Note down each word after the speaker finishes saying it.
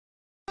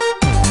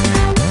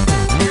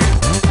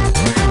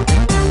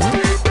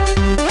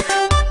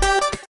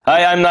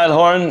Hi, I'm Niall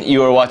Horan.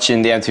 You are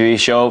watching the MTV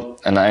show,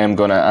 and I am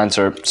going to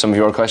answer some of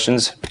your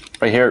questions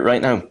right here,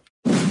 right now.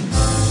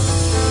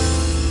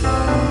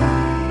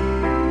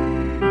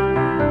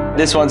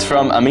 This one's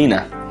from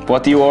Amina.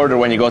 What do you order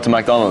when you go to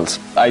McDonald's?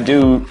 I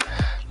do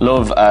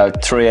love a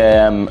 3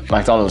 a.m.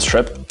 McDonald's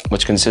trip,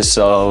 which consists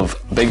of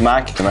Big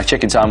Mac, a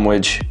chicken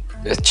sandwich,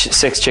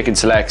 6 chicken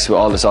selects with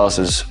all the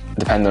sauces.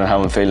 Depending on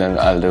how I'm feeling,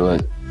 I'll do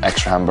an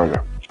extra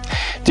hamburger.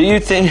 Do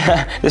you think,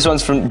 this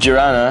one's from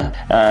Joanna,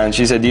 and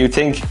she said, do you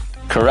think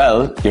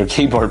Carell, your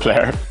keyboard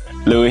player,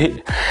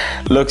 Louis,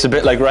 looks a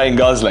bit like Ryan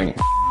Gosling?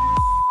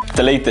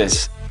 Delete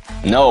this.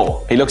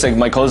 No, he looks like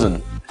my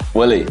cousin,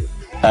 Willie.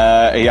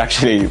 He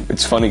actually,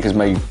 it's funny because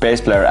my bass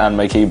player and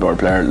my keyboard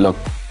player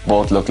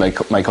both look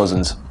like my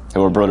cousins,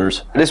 who are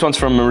brothers. This one's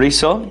from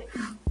Mauricio.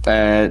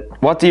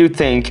 What do you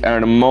think are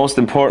the most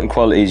important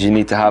qualities you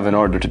need to have in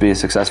order to be a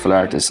successful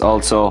artist?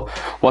 Also,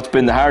 what's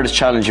been the hardest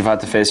challenge you've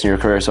had to face in your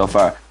career so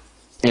far?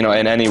 You know,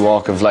 in any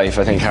walk of life,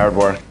 I think hard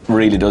work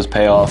really does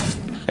pay off.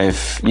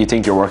 If you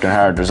think you're working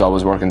hard, there's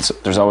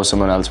always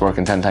someone else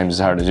working 10 times as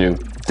hard as you.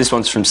 This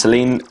one's from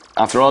Celine.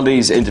 After all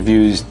these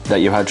interviews that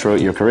you had throughout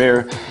your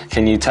career,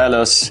 can you tell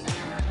us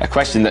a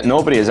question that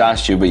nobody has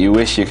asked you but you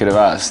wish you could have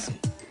asked?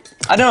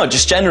 I don't know,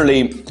 just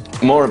generally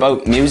more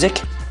about music,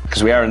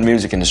 because we are in the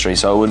music industry,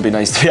 so it would be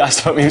nice to be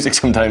asked about music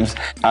sometimes.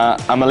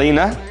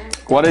 Amelina,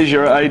 what is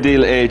your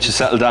ideal age to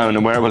settle down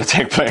and where will it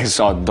take place?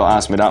 Oh, don't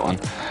ask me that one.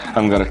 I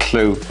haven't got a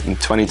clue. I'm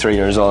 23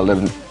 years old.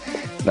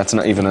 That's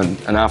not even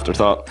an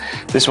afterthought.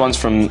 This one's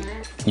from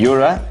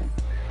Yura.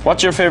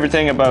 What's your favourite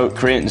thing about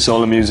creating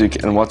solo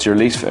music and what's your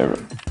least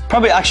favourite?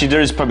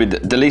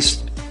 The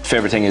least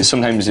favourite thing is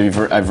sometimes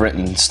I've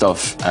written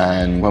stuff,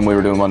 and when we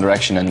were doing One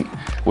Direction, and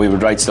we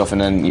would write stuff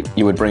and then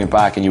you would bring it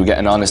back and you would get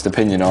an honest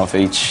opinion off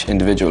each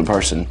individual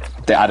person.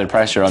 The added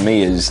pressure on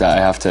me is that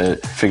I have to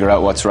figure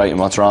out what's right and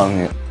what's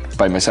wrong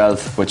by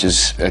myself, which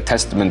is a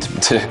testament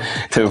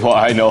to what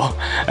I know,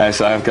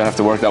 so I have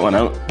to work that one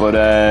out. But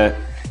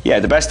yeah,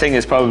 the best thing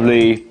is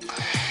probably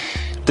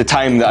the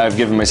time that I've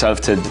given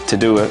myself to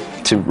do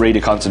it, to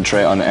really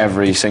concentrate on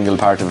every single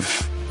part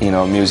of, you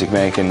know, music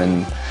making.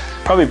 And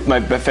probably my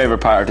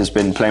favourite part has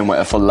been playing with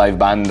a full live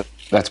band.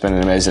 That's been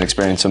an amazing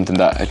experience, something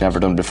that I'd never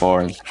done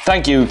before. And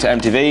thank you to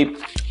MTV.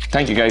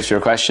 Thank you guys for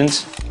your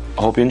questions.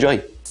 I hope you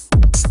enjoy.